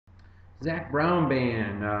Zac Brown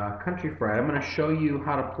Band, Country Fried. I'm going to show you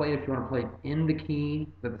how to play if you want to play it in the key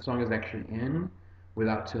that the song is actually in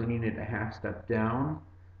without tuning it a half step down.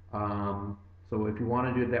 So if you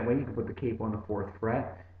want to do it that way, you can put the capo on the 4th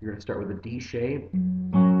fret. You're going to start with a D shape to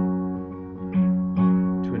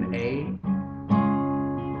an A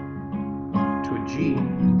to a G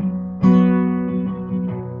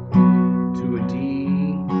to a D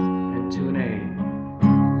and to an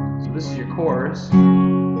A. So this is your chorus.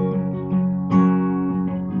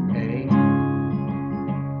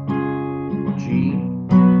 G,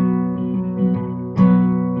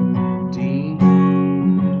 D,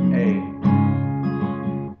 A.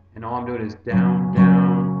 And all I'm doing is down,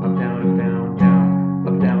 down, up, down, up, down, down,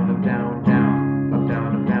 up, down, up, down, down, up,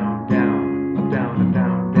 down, up, down, down, up, down, up,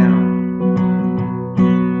 down, down.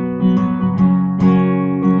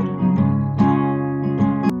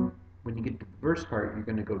 When you get to the verse part, you're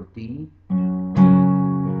going to go D,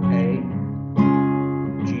 A,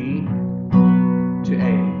 G, to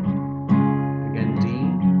A. Again, D,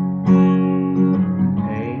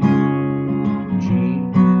 A, G,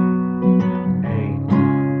 A.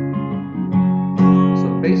 So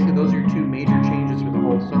basically those are your two major changes for the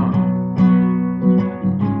whole song.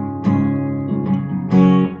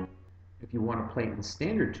 If you want to play it in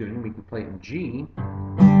standard tuning, we can play it in G,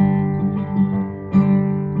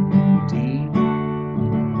 D,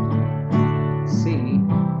 C,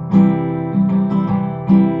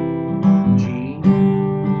 G,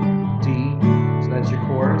 D. So that's your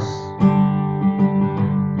chorus.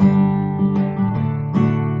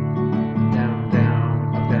 Down,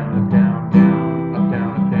 down, up, down, up, down, down, up,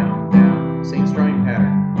 down, up, down, down. Same strumming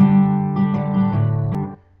pattern.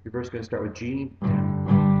 Your verse is going to start with G,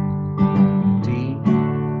 D,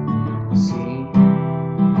 C,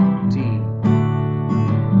 D,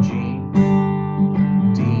 G,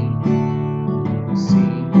 D, C,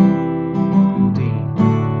 D.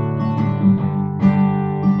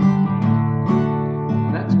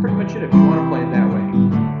 And that's pretty much it if you want to play it that way.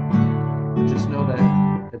 But just know that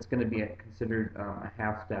it's going to be considered a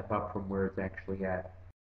half step up from where it's actually at.